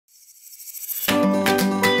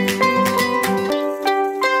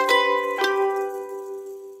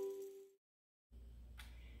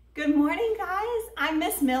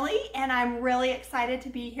Millie, and I'm really excited to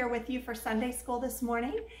be here with you for Sunday school this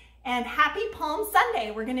morning. And happy Palm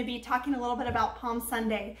Sunday. We're going to be talking a little bit about Palm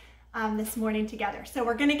Sunday this morning together. So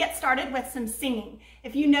we're going to get started with some singing.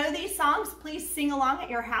 If you know these songs, please sing along at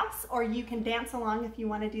your house, or you can dance along if you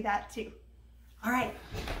want to do that too. All right,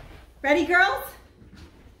 ready, girls?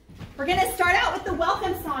 We're going to start out with the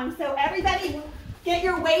welcome song. So everybody get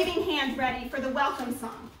your waving hands ready for the welcome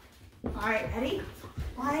song. All right, ready?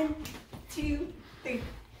 1, 2, 3.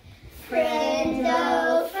 Friend,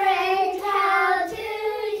 oh friend, how do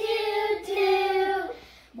you do?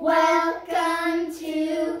 Welcome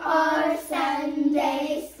to our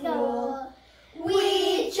Sunday school.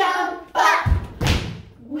 We jump up,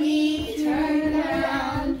 we turn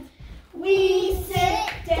around, we sit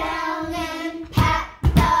down and pat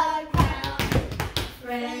the ground.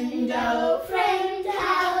 Friend, oh friend,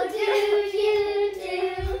 how do you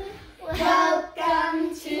do?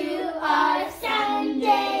 Welcome to our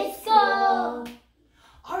Sunday school.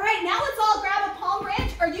 All right, now let's all grab a palm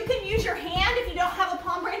branch, or you can use your hand if you don't have a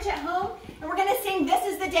palm branch at home. And we're going to sing "This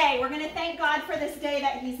is the Day." We're going to thank God for this day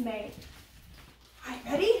that He's made. All right,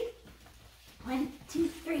 ready? 1, 2,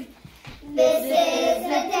 3. This is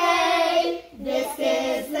the day, this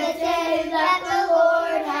is the day that the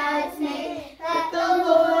Lord has made, that the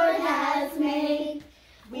Lord has made.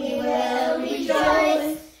 We will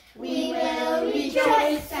rejoice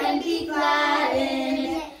and be glad in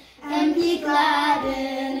it, and be glad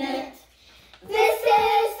in it. This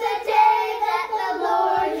is the day that the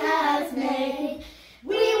Lord has made.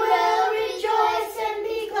 We will rejoice and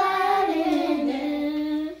be glad in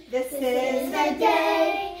it. This is the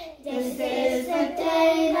day, this is the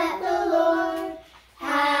day that the Lord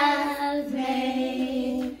has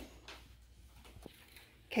made.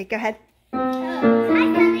 Okay, go ahead.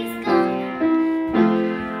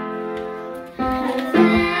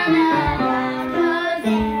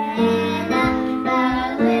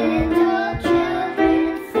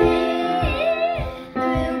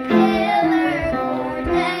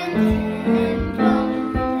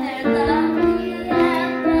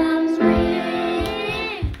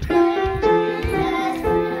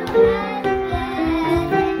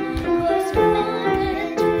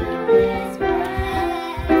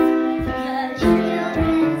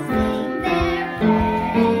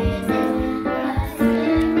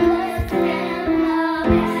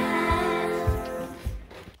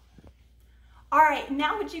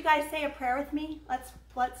 Would you guys say a prayer with me?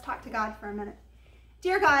 Let's talk to God for a minute.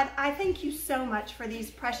 Dear God, I thank you so much for these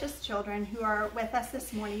precious children who are with us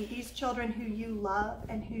this morning, these children who you love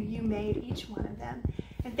and who you made, each one of them.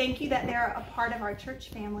 And thank you that they're a part of our church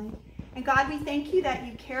family. And God, we thank you that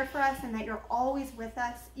you care for us and that you're always with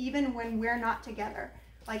us, even when we're not together,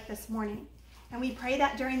 like this morning. And we pray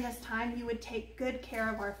that during this time you would take good care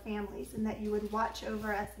of our families and that you would watch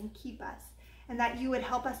over us and keep us, and that you would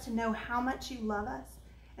help us to know how much you love us,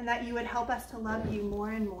 and that you would help us to love you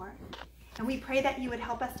more and more. And we pray that you would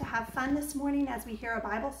help us to have fun this morning as we hear a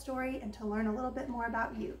Bible story and to learn a little bit more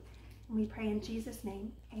about you. And we pray in Jesus'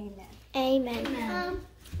 name, amen. Amen.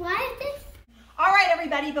 Why is this? All right,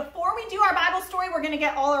 everybody, before we do our Bible story, we're going to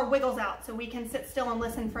get all our wiggles out so we can sit still and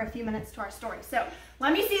listen for a few minutes to our story. So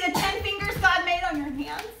let me see the 10 fingers God made on your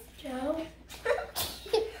hands. Joe.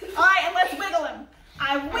 All right, and let's wiggle them.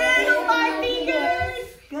 I wiggle my fingers.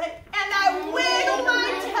 Good. And I wiggle my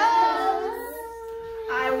toes.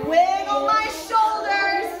 I wiggle my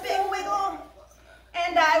shoulders. Big wiggle.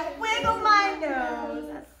 And I wiggle my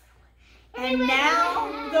nose. And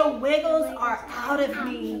now the wiggles are out of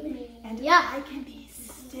me. And I can be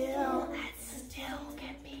still as still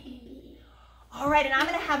can be. All right, and I'm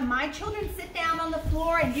going to have my children sit down on the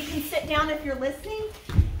floor, and you can sit down if you're listening.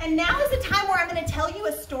 And now is the time where I'm going to tell you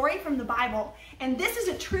a story from the Bible. And this is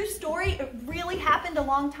a true story. It really happened a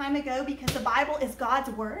long time ago because the Bible is God's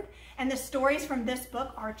word, and the stories from this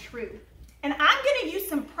book are true. And I'm going to use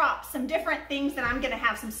some props, some different things that I'm going to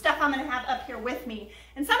have, some stuff I'm going to have up here with me.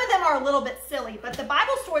 And some of them are a little bit silly, but the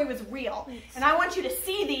Bible story was real. And I want you to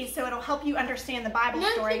see these so it'll help you understand the Bible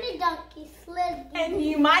story. The donkey slid. And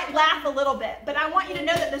you might laugh a little bit, but I want you to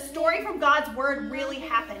know that the story from God's word really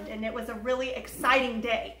happened, and it was a really exciting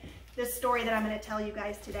day, this story that I'm going to tell you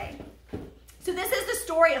guys today. So this is the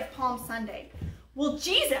story of Palm Sunday. Well,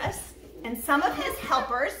 Jesus and some of his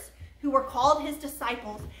helpers, who were called his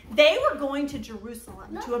disciples, they were going to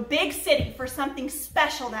Jerusalem, to a big city, for something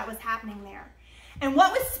special that was happening there. And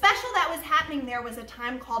what was special that was happening there was a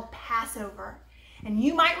time called Passover. And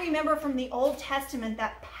you might remember from the Old Testament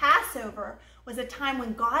that Passover was a time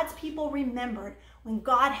when God's people remembered when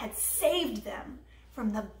God had saved them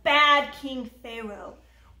from the bad King Pharaoh,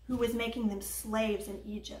 who was making them slaves in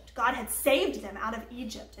Egypt. God had saved them out of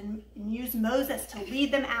Egypt and used Moses to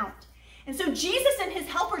lead them out. And so Jesus and his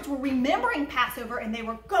helpers were remembering Passover, and they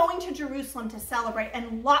were going to Jerusalem to celebrate,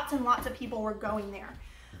 and lots of people were going there.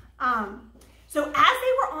 So as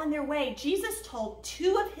they were on their way, Jesus told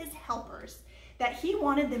 2 of his helpers that he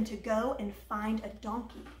wanted them to go and find a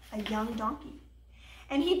donkey, a young donkey.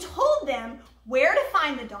 And he told them where to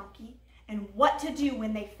find the donkey and what to do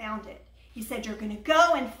when they found it. He said, you're going to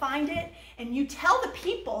go and find it, and you tell the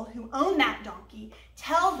people who own that donkey,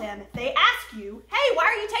 tell them, if they ask you, hey, why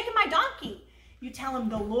are you taking my donkey? You tell them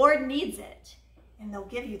the Lord needs it, and they'll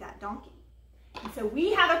give you that donkey. And so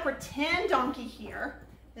we have a pretend donkey here.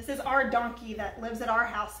 This is our donkey that lives at our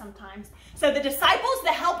house sometimes. So the disciples,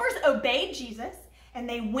 the helpers, obeyed Jesus, and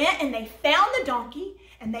they went and they found the donkey,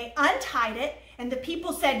 and they untied it, and the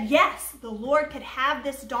people said, yes, the Lord could have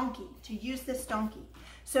this donkey, to use this donkey.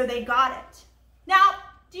 So they got it. Now,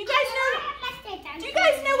 do you guys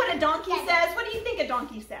know what a donkey says? What do you think a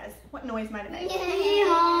donkey says? What noise might it make? Good. Those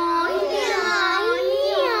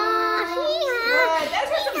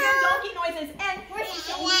are some good donkey noises. And who do you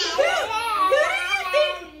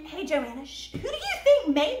think, hey Joanna, who do you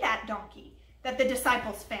think made that donkey that the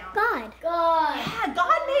disciples found? God. Yeah,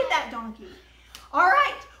 God made that donkey. All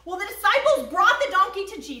right. Well, the disciples brought the donkey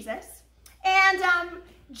to Jesus, and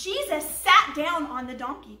Jesus sat down on the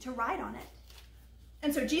donkey to ride on it.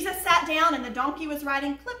 And so Jesus sat down, and the donkey was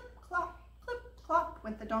riding clip, clop,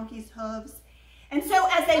 with the donkey's hooves. And so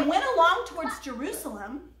as they went along towards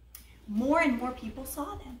Jerusalem, more and more people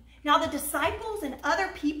saw them. Now the disciples and other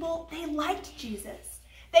people, they liked Jesus.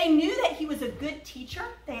 They knew that he was a good teacher.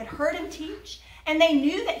 They had heard him teach, and they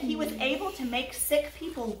knew that he was able to make sick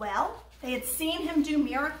people well. They had seen him do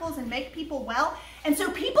miracles and make people well. And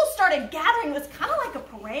so people started gathering. It was kind of like a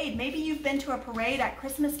parade. Maybe you've been to a parade at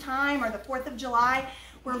Christmas time or the 4th of July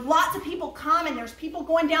where lots of people come, and there's people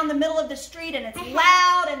going down the middle of the street, and it's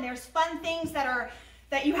loud, and there's fun things that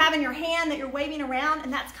you have in your hand that you're waving around.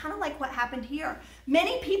 And that's kind of like what happened here.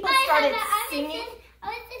 Many people started singing. I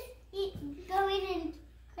was just going and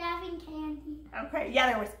grabbing candy. Okay,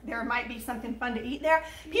 yeah, there might be something fun to eat there.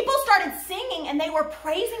 People started singing, and they were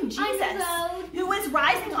praising Jesus, who was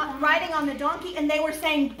riding on the donkey, and they were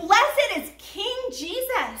saying, blessed is King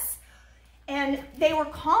Jesus. And they were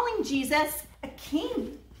calling Jesus a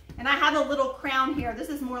king. And I have a little crown here. This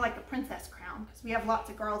is more like a princess crown, because we have lots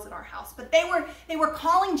of girls at our house. But they were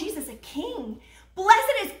calling Jesus a king.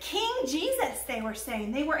 Blessed is King Jesus, they were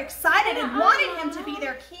saying. They were excited and wanted him to be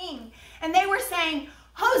their king. And they were saying,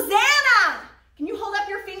 Hosanna! Can you hold up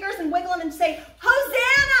your fingers and wiggle them and say,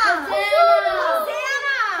 Hosanna!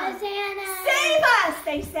 Hosanna! Hosanna! Save us,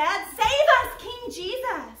 they said. Save us, King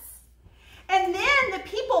Jesus. And then the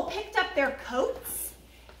people picked up their coats,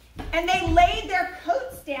 and they laid their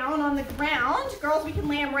coats down on the ground. Girls, we can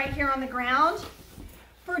lay them right here on the ground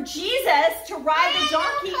for Jesus to ride the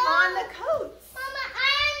donkey on the coats. Mama,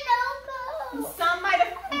 I have no coat.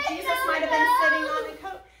 Jesus might have been sitting on the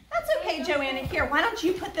coat. That's okay, Joanna. Here, why don't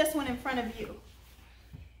you put this one in front of you?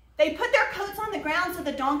 They put their coats on the ground so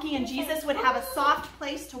the donkey and Jesus would have a soft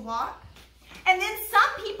place to walk. And then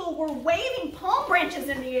some people were waving palm branches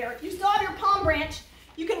in the air. If you still have your palm branch,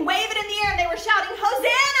 you can wave it in the air, and they were shouting,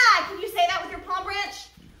 Hosanna! Can you say that with your palm branch?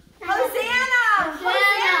 Hosanna!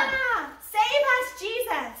 Hosanna! Save us,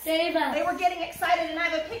 Jesus! Save us. They were getting excited, and I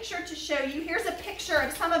have a picture to show you. Here's a picture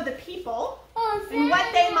of some of the people and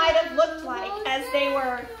what they might have looked like as they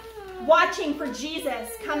were watching for Jesus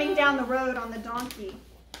coming down the road on the donkey.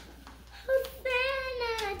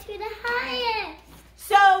 Hosanna to the highest.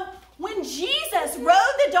 So when Jesus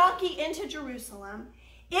rode the donkey into Jerusalem,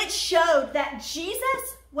 it showed that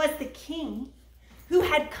Jesus was the king who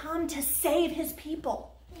had come to save his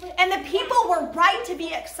people. And the people were right to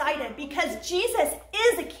be excited because Jesus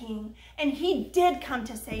is a king, and he did come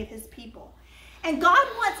to save his people. And God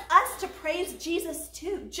wants us to praise Jesus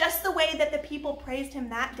too, just the way that the people praised him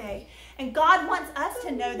that day. And God wants us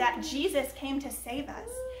to know that Jesus came to save us.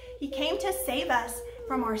 He came to save us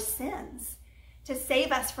from our sins, to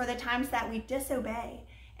save us for the times that we disobey.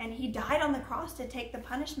 And he died on the cross to take the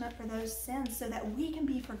punishment for those sins so that we can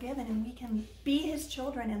be forgiven and we can be his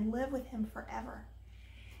children and live with him forever.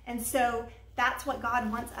 And so that's what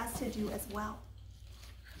God wants us to do as well.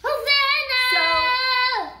 Hosanna!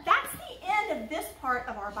 So that's the end of this part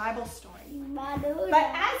of our Bible story.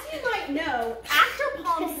 But as you might know, after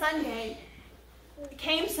Palm Sunday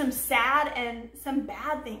came some sad and some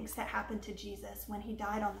bad things that happened to Jesus when he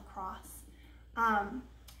died on the cross.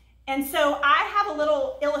 And so I have a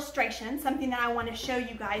little illustration, something that I want to show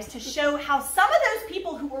you guys to show how some of those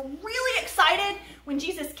people who were really excited when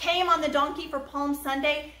Jesus came on the donkey for Palm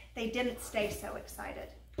Sunday, they didn't stay so excited.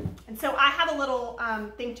 And so I have a little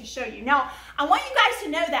thing to show you. Now, I want you guys to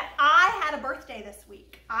know that I had a birthday this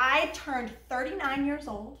week. I turned 39 years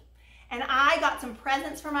old, and I got some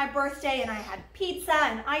presents for my birthday, and I had pizza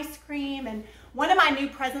and ice cream, and one of my new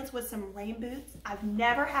presents was some rain boots. I've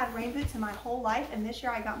never had rain boots in my whole life, and this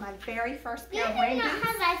year I got my very first pair of rain boots. You did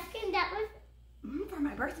not have ice cream. That was for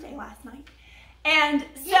my birthday last night. And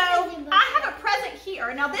so I have a present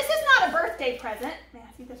here. Now, this is not a birthday present. May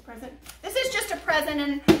I see this present? This is just a present,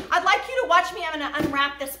 and I'd like you to watch me. I'm going to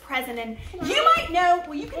unwrap this present, and you might know,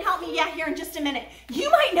 well, you can help me, here in just a minute. You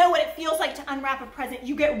might know what it feels like to unwrap a present.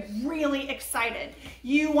 You get really excited.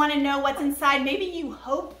 You want to know what's inside. Maybe you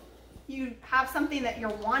hope you have something that you're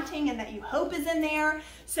wanting and that you hope is in there.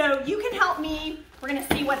 So you can help me. We're going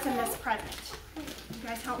to see what's in this present. You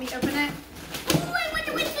guys help me open it? Oh, I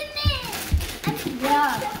wonder what's in there.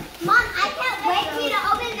 Yeah. Mom, I can't wait for you to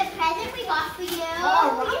open the present we got for you.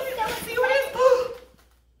 All right, let's see what it is.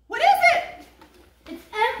 What is it? It's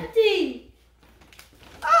empty.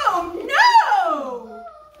 Oh, no.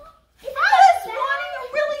 I was wanting a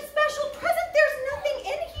really special present. There's nothing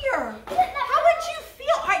in here. How would you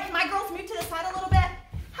feel? All right, can my girls move to the side a little bit?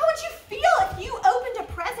 How would you feel if you opened a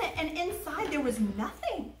present and inside there was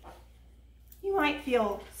nothing? You might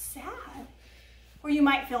feel sad. Or you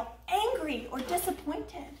might feel angry or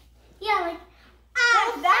disappointed. Yeah, like,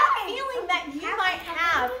 that feeling that you might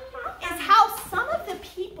have is how some of the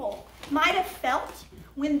people might have felt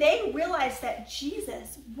when they realized that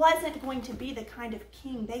Jesus wasn't going to be the kind of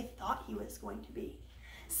king they thought he was going to be.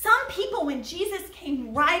 Some people, when Jesus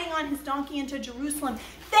came riding on his donkey into Jerusalem,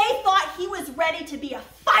 they thought he was ready to be a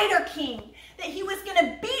fighter king, that he was going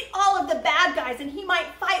to beat all of the bad guys, and he might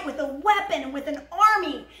fight with a weapon and with an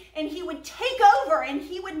army, and he would take over, and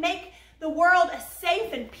he would make the world a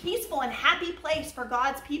safe and peaceful and happy place for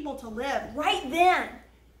God's people to live right then.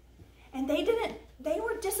 And they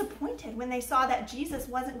were disappointed when they saw that Jesus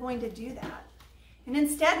wasn't going to do that. And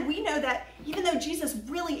instead, we know that even though Jesus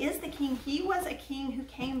really is the king, he was a king who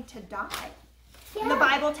came to die. Yeah. And the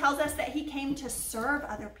Bible tells us that he came to serve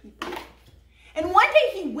other people. And one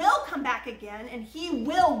day he will come back again, and he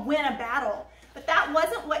will win a battle. But that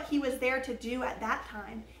wasn't what he was there to do at that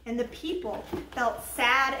time. And the people felt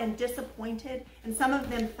sad and disappointed, and some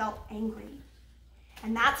of them felt angry.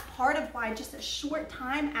 And that's part of why just a short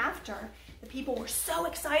time after the people were so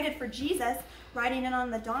excited for Jesus riding in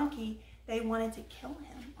on the donkey, they wanted to kill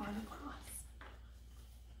him on the cross.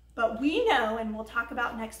 But we know, and we'll talk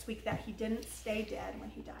about next week, that he didn't stay dead when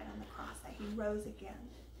he died on the cross, that he rose again.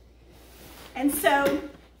 And so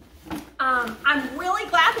I'm really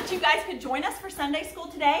glad that you guys could join us for Sunday school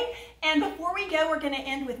today. And before we go, we're going to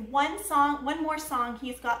end with one more song.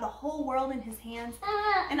 He's got the whole world in his hands.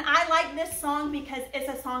 And I like this song because it's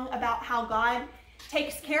a song about how God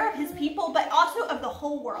takes care of his people, but also of the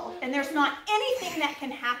whole world. And there's not anything that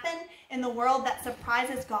can happen in the world that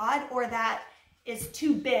surprises God or that is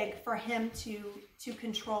too big for him to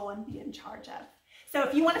control and be in charge of. So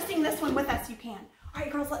if you want to sing this one with us, you can. All right,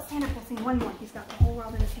 girls, let's stand up. We'll sing one more. He's got the whole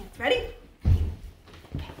world in his hands. Ready?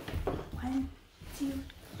 Okay. 1,